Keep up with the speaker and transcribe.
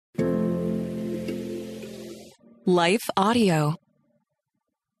Life Audio.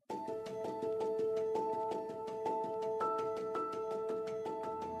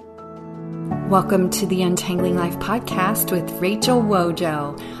 Welcome to the Untangling Life podcast with Rachel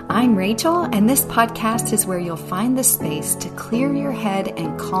Wojo. I'm Rachel, and this podcast is where you'll find the space to clear your head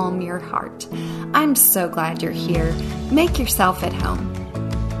and calm your heart. I'm so glad you're here. Make yourself at home.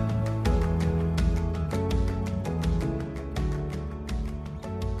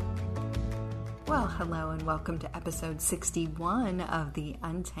 Well, hello and welcome to episode 61 of the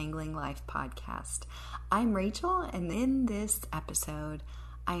Untangling Life podcast. I'm Rachel, and in this episode,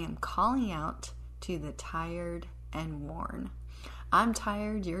 I am calling out to the tired and worn. I'm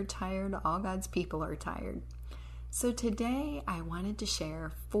tired, you're tired, all God's people are tired. So today I wanted to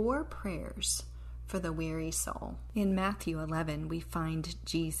share 4 prayers for the weary soul. In Matthew 11, we find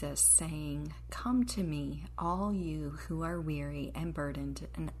Jesus saying, "Come to me, all you who are weary and burdened,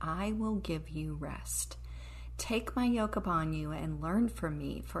 and I will give you rest. Take my yoke upon you and learn from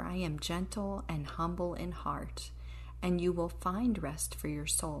me, for I am gentle and humble in heart, and you will find rest for your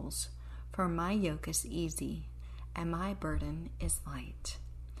souls. For my yoke is easy, and my burden is light."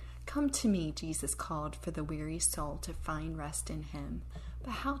 Come to me, Jesus called for the weary soul to find rest in him.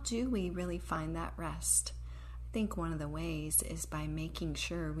 But how do we really find that rest? I think one of the ways is by making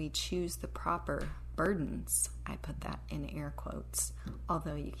sure we choose the proper burdens. I put that in air quotes,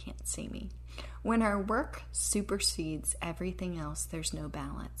 although you can't see me. When our work supersedes everything else, there's no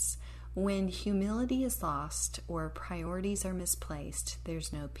balance. When humility is lost or priorities are misplaced,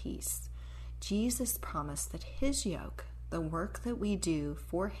 there's no peace. Jesus promised that his yoke, the work that we do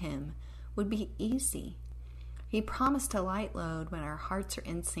for him, would be easy. He promised a light load when our hearts are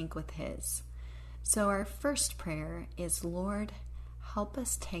in sync with his. So our first prayer is, Lord, help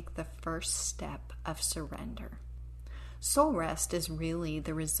us take the first step of surrender. Soul rest is really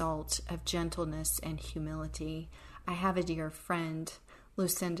the result of gentleness and humility. I have a dear friend,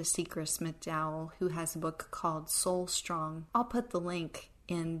 Lucinda Sechrist McDowell, who has a book called Soul Strong. I'll put the link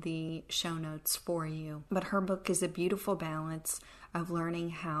in the show notes for you. But her book is a beautiful balance of learning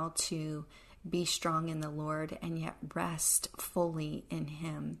how to be strong in the Lord and yet rest fully in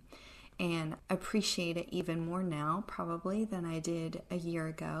him. And appreciate it even more now probably than I did a year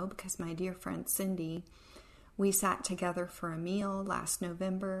ago, because my dear friend Cindy, we sat together for a meal last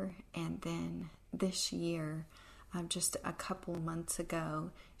November, and then this year, just a couple months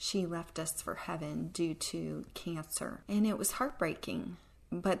ago, she left us for heaven due to cancer. And it was heartbreaking.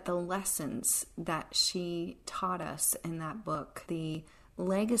 But the lessons that she taught us in that book, the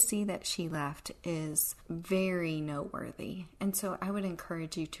legacy that she left, is very noteworthy. And so I would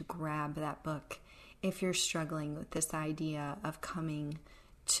encourage you to grab that book if you're struggling with this idea of coming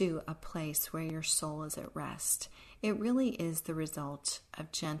to a place where your soul is at rest. It really is the result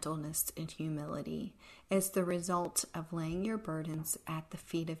of gentleness and humility. It's the result of laying your burdens at the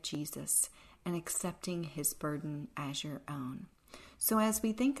feet of Jesus and accepting his burden as your own. So as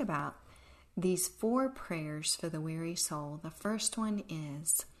we think about these 4 prayers for the weary soul, the first one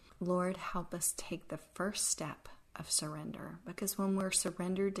is, Lord, help us take the first step of surrender. Because when we're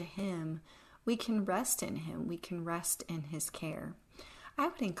surrendered to him, we can rest in him. We can rest in his care. I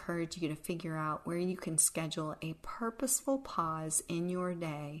would encourage you to figure out where you can schedule a purposeful pause in your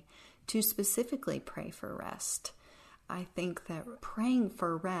day to specifically pray for rest. I think that praying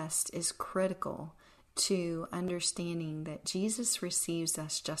for rest is critical to understanding that Jesus receives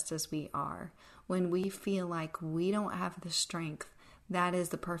us just as we are. When we feel like we don't have the strength, that is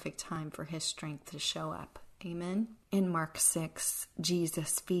the perfect time for his strength to show up. Amen. In Mark 6,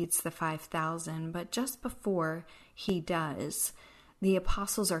 Jesus feeds the 5,000, but just before he does, the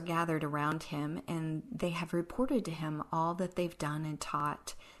apostles are gathered around him, and they have reported to him all that they've done and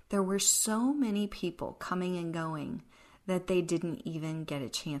taught. There were so many people coming and going that they didn't even get a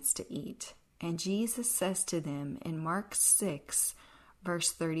chance to eat. And Jesus says to them in Mark 6,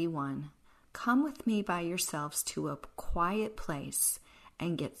 verse 31, "Come with me by yourselves to a quiet place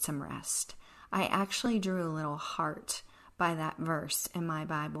and get some rest." I actually drew a little heart by that verse in my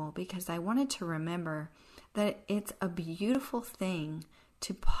Bible because I wanted to remember that it's a beautiful thing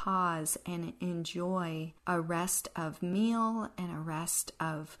to pause and enjoy a rest of meal and a rest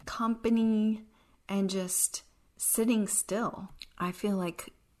of company and just sitting still. I feel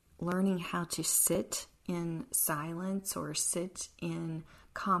like learning how to sit in silence or sit in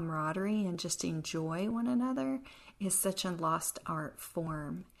camaraderie and just enjoy one another is such a lost art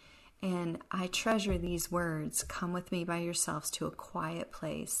form. And I treasure these words, "Come with me by yourselves to a quiet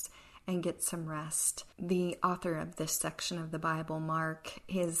place and get some rest." The author of this section of the Bible, Mark,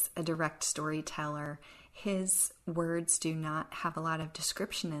 is a direct storyteller, His words do not have a lot of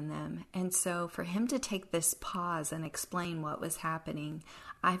description in them. And so for him to take this pause and explain what was happening,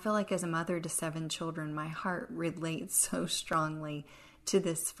 I feel like as a mother to 7 children, my heart relates so strongly to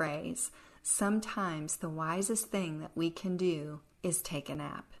this phrase. Sometimes the wisest thing that we can do is take a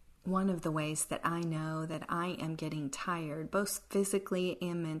nap. One of the ways that I know that I am getting tired, both physically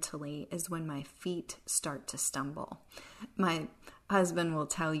and mentally, is when my feet start to stumble. My husband will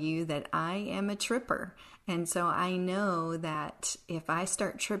tell you that I am a tripper. And so I know that if I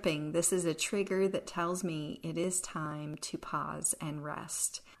start tripping, this is a trigger that tells me it is time to pause and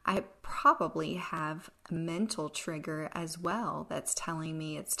rest. I probably have a mental trigger as well that's telling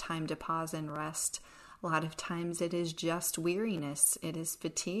me it's time to pause and rest. A lot of times it is just weariness, it is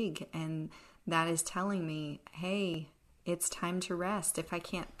fatigue, and that is telling me, hey, it's time to rest. If I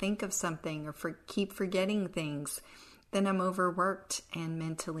can't think of something or keep forgetting things, then I'm overworked and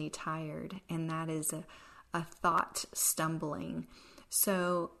mentally tired, and that is a thought stumbling.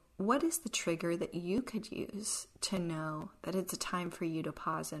 So what is the trigger that you could use to know that it's a time for you to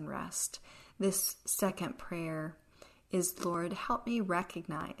pause and rest? This second prayer is, Lord, help me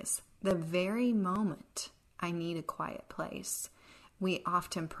recognize the very moment I need a quiet place. We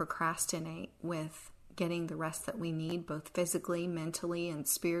often procrastinate with getting the rest that we need, both physically, mentally, and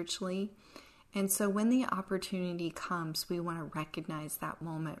spiritually. And so when the opportunity comes, we want to recognize that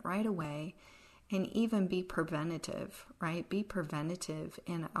moment right away and even be preventative, right? Be preventative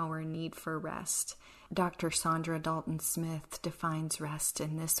in our need for rest. Dr. Sandra Dalton Smith defines rest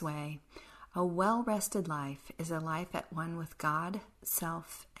in this way. A well-rested life is a life at one with God,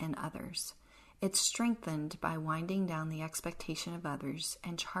 self, and others. It's strengthened by winding down the expectation of others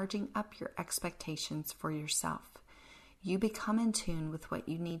and charging up your expectations for yourself. You become in tune with what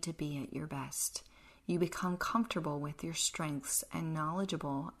you need to be at your best. You become comfortable with your strengths and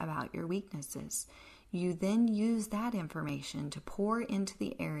knowledgeable about your weaknesses. You then use that information to pour into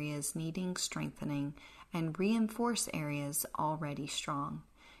the areas needing strengthening and reinforce areas already strong.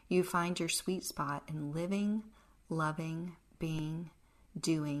 You find your sweet spot in living, loving, being,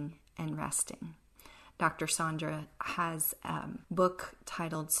 doing, and resting. Dr. Sandra has a book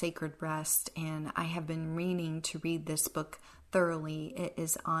titled Sacred Rest, and I have been meaning to read this book thoroughly. It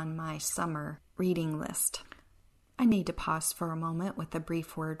is on my summer reading list. I need to pause for a moment with a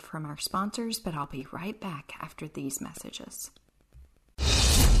brief word from our sponsors, but I'll be right back after these messages.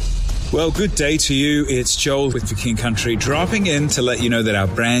 Well, good day to you. It's Joel with For King Country, dropping in to let you know that our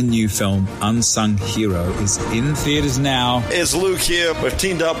brand new film, Unsung Hero, is in theaters now. It's Luke here. We've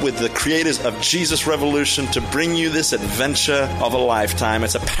teamed up with the creators of Jesus Revolution to bring you this adventure of a lifetime.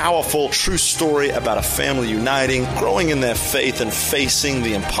 It's a powerful, true story about a family uniting, growing in their faith, and facing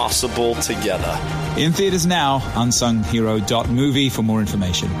the impossible together. In theaters now, unsunghero.movie for more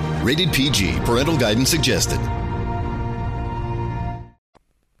information. Rated PG. Parental guidance suggested.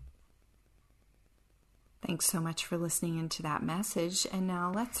 Thanks so much for listening into that message. And now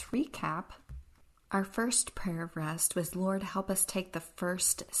let's recap. Our first prayer of rest was, Lord, help us take the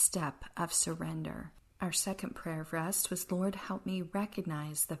first step of surrender. Our second prayer of rest was, Lord, help me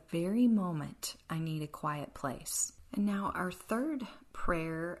recognize the very moment I need a quiet place. And now our third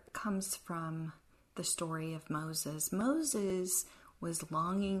prayer comes from the story of Moses. Moses was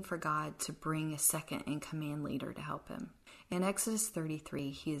longing for God to bring a second-in-command leader to help him. In Exodus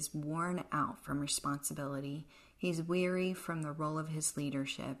 33, he is worn out from responsibility. He's weary from the role of his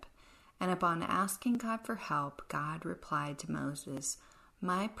leadership. And upon asking God for help, God replied to Moses,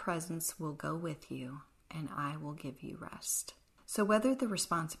 "My presence will go with you, and I will give you rest." So whether the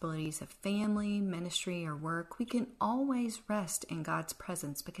responsibilities of family, ministry, or work, we can always rest in God's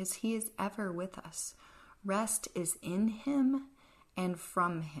presence because He is ever with us. Rest is in Him and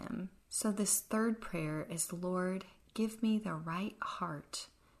from Him. So this third prayer is, Lord, give me the right heart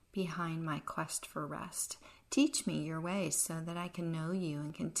behind my quest for rest. Teach me your ways so that I can know you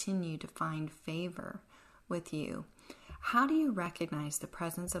and continue to find favor with you. How do you recognize the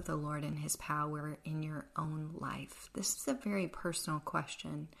presence of the Lord and His power in your own life? This is a very personal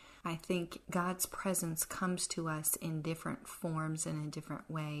question. I think God's presence comes to us in different forms and in different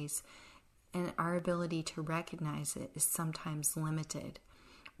ways, and our ability to recognize it is sometimes limited.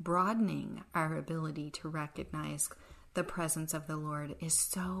 Broadening our ability to recognize the presence of the Lord is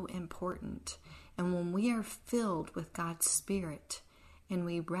so important. And when we are filled with God's Spirit and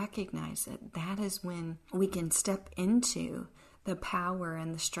we recognize it, that is when we can step into the power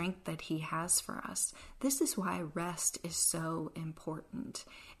and the strength that He has for us. This is why rest is so important.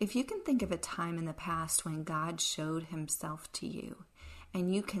 If you can think of a time in the past when God showed Himself to you,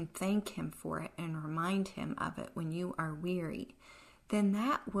 and you can thank Him for it and remind Him of it when you are weary, then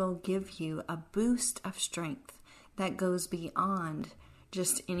that will give you a boost of strength that goes beyond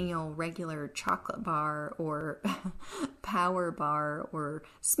just any old regular chocolate bar or power bar or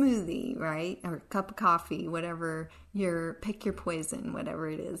smoothie, right? Or cup of coffee, whatever pick your poison, whatever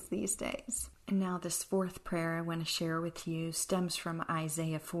it is these days. And now this fourth prayer I want to share with you stems from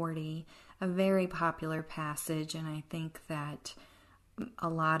Isaiah 40, a very popular passage, and I think that a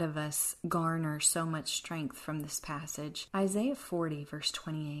lot of us garner so much strength from this passage. Isaiah 40, verse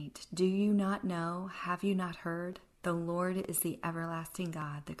 28, "Do you not know? Have you not heard? The Lord is the everlasting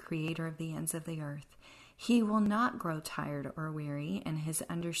God, the creator of the ends of the earth. He will not grow tired or weary, and his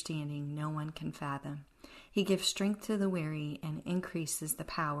understanding no one can fathom. He gives strength to the weary and increases the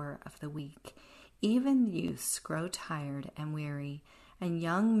power of the weak. Even youths grow tired and weary, and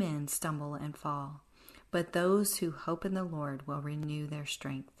young men stumble and fall. But those who hope in the Lord will renew their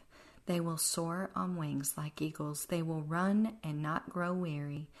strength. They will soar on wings like eagles. They will run and not grow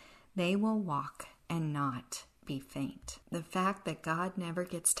weary. They will walk and not be faint." The fact that God never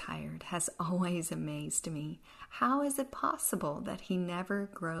gets tired has always amazed me. How is it possible that he never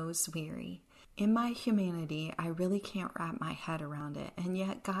grows weary? In my humanity, I really can't wrap my head around it, and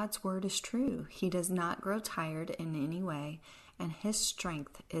yet God's word is true. He does not grow tired in any way, and his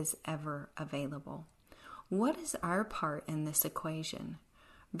strength is ever available. What is our part in this equation?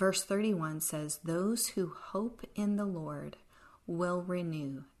 Verse 31 says, "Those who hope in the Lord will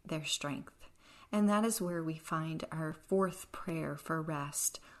renew their strength." And that is where we find our fourth prayer for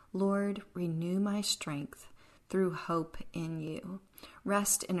rest. Lord, renew my strength through hope in you.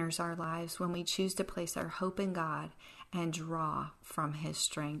 Rest enters our lives when we choose to place our hope in God and draw from his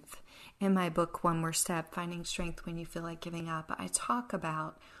strength. In my book, One More Step, Finding Strength When You Feel Like Giving Up, I talk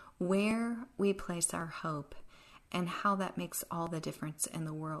about where we place our hope and how that makes all the difference in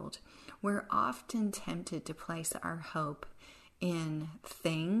the world. We're often tempted to place our hope in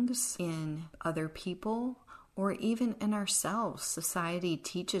things, in other people, or even in ourselves. Society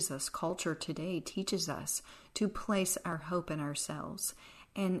teaches us, culture today teaches us to place our hope in ourselves.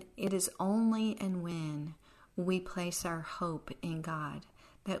 And it is only and when we place our hope in God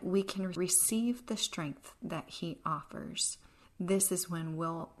that we can receive the strength that he offers. This is when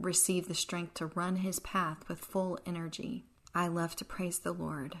we'll receive the strength to run his path with full energy. I love to praise the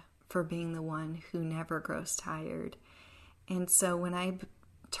Lord for being the one who never grows tired. And so when I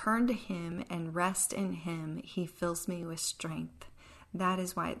turn to him and rest in him, he fills me with strength. That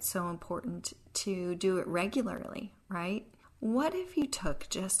is why it's so important to do it regularly, right? What if you took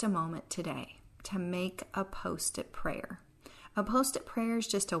just a moment today to make a post-it prayer? A post-it prayer is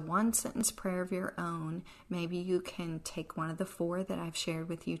just a one-sentence prayer of your own. Maybe you can take one of the 4 that I've shared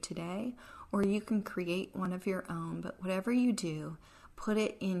with you today, or you can create one of your own. But whatever you do, put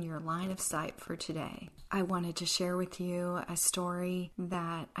it in your line of sight for today. I wanted to share with you a story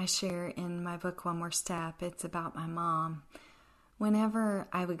that I share in my book, One More Step. It's about my mom. Whenever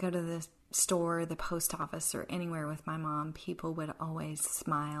I would go to the store, the post office, or anywhere with my mom, people would always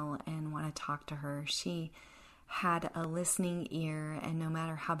smile and want to talk to her. She had a listening ear, and no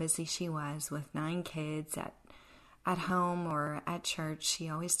matter how busy she was with 9 kids at home or at church, she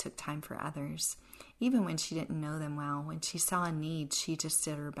always took time for others. Even when she didn't know them well, when she saw a need, she just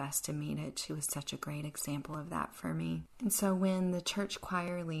did her best to meet it. She was such a great example of that for me. And so when the church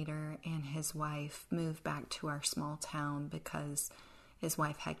choir leader and his wife moved back to our small town because his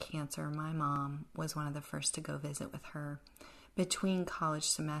wife had cancer, my mom was one of the first to go visit with her. Between college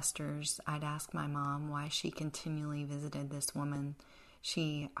semesters, I'd ask my mom why she continually visited this woman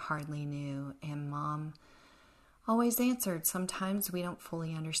she hardly knew, and Mom always answered, sometimes we don't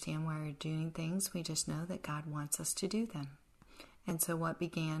fully understand why we're doing things, we just know that God wants us to do them. And so what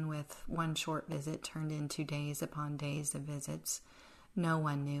began with one short visit turned into days upon days of visits. No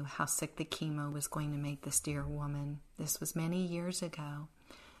one knew how sick the chemo was going to make this dear woman. This was many years ago.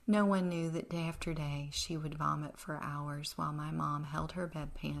 No one knew that day after day she would vomit for hours while my mom held her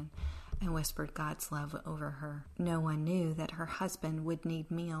bedpan and whispered God's love over her. No one knew that her husband would need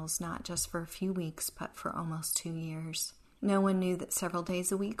meals not just for a few weeks, but for almost 2 years. No one knew that several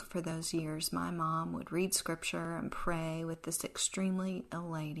days a week for those years, my mom would read scripture and pray with this extremely ill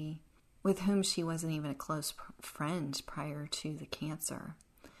lady, with whom she wasn't even a close friend prior to the cancer.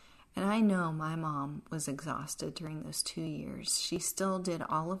 And I know my mom was exhausted during those 2 years. She still did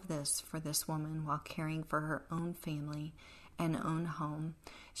all of this for this woman while caring for her own family and own home.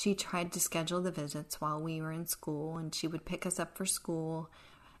 She tried to schedule the visits while we were in school, and she would pick us up for school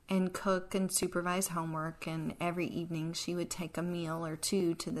and cook and supervise homework, and every evening she would take a meal or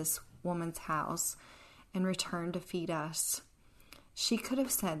 2 to this woman's house and return to feed us. She could have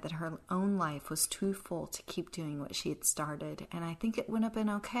said that her own life was too full to keep doing what she had started, and I think it would have been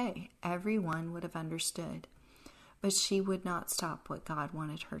okay. Everyone would have understood. But she would not stop what God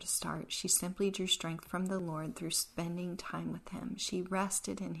wanted her to start. She simply drew strength from the Lord through spending time with Him. She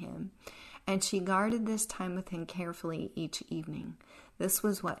rested in Him, and she guarded this time with Him carefully each evening. This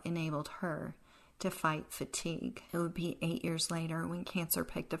was what enabled her to fight fatigue. It would be 8 years later when cancer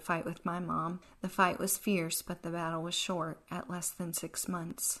picked a fight with my mom. The fight was fierce, but the battle was short, at less than 6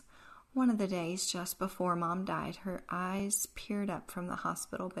 months. One of the days just before Mom died, her eyes peered up from the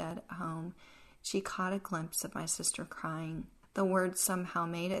hospital bed at home. She caught a glimpse of my sister crying. The words somehow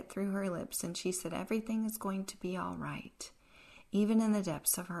made it through her lips, and she said, "Everything is going to be all right." Even in the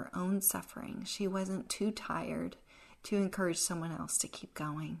depths of her own suffering, she wasn't too tired to encourage someone else to keep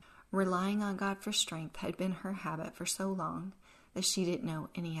going. Relying on God for strength had been her habit for so long that she didn't know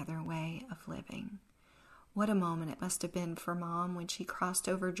any other way of living. What a moment it must have been for Mom when she crossed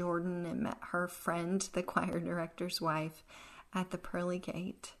over Jordan and met her friend, the choir director's wife, at the pearly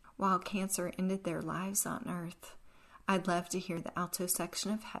gate. While cancer ended their lives on earth, I'd love to hear the alto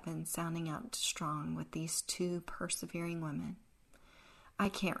section of heaven sounding out strong with these two persevering women. I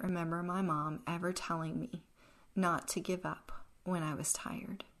can't remember my mom ever telling me not to give up when I was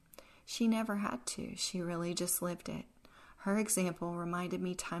tired. She never had to. She really just lived it. Her example reminded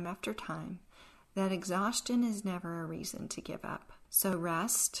me time after time that exhaustion is never a reason to give up. So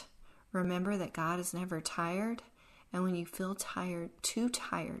rest, remember that God is never tired, and when you feel tired, too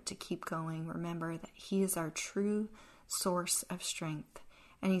tired to keep going, remember that He is our true source of strength,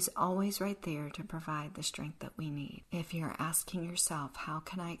 and He's always right there to provide the strength that we need. If you're asking yourself, how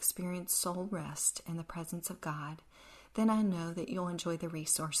can I experience soul rest in the presence of God, then I know that you'll enjoy the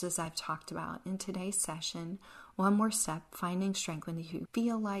resources I've talked about in today's session. One More Step, Finding Strength When You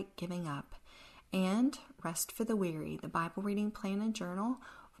Feel Like Giving Up, and Rest for the Weary, the Bible reading plan and journal.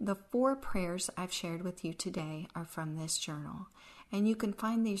 The 4 prayers I've shared with you today are from this journal, and you can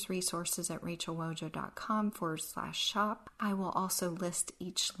find these resources at rachelwojo.com/shop. I will also list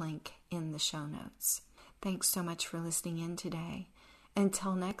each link in the show notes. Thanks so much for listening in today.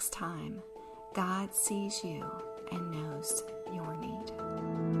 Until next time, God sees you and knows your need.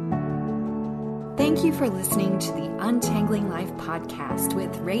 Thank you for listening to the Untangling Life podcast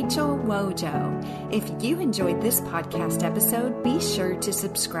with Rachel Wojo. If you enjoyed this podcast episode, be sure to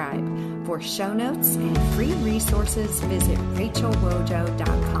subscribe. For show notes and free resources, visit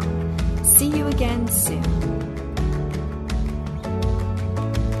rachelwojo.com. See you again soon.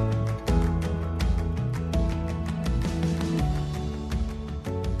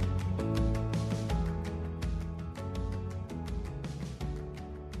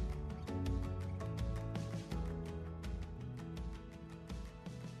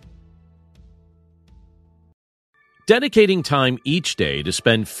 Dedicating time each day to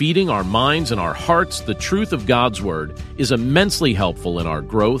spend feeding our minds and our hearts the truth of God's Word is immensely helpful in our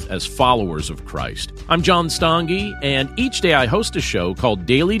growth as followers of Christ. I'm John Stange, and each day I host a show called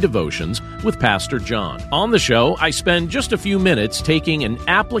Daily Devotions with Pastor John. On the show, I spend just a few minutes taking an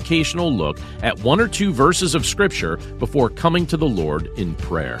applicational look at 1 or 2 verses of Scripture before coming to the Lord in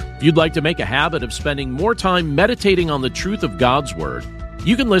prayer. If you'd like to make a habit of spending more time meditating on the truth of God's Word,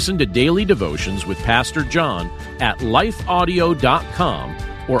 you can listen to Daily Devotions with Pastor John at lifeaudio.com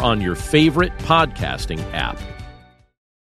or on your favorite podcasting app.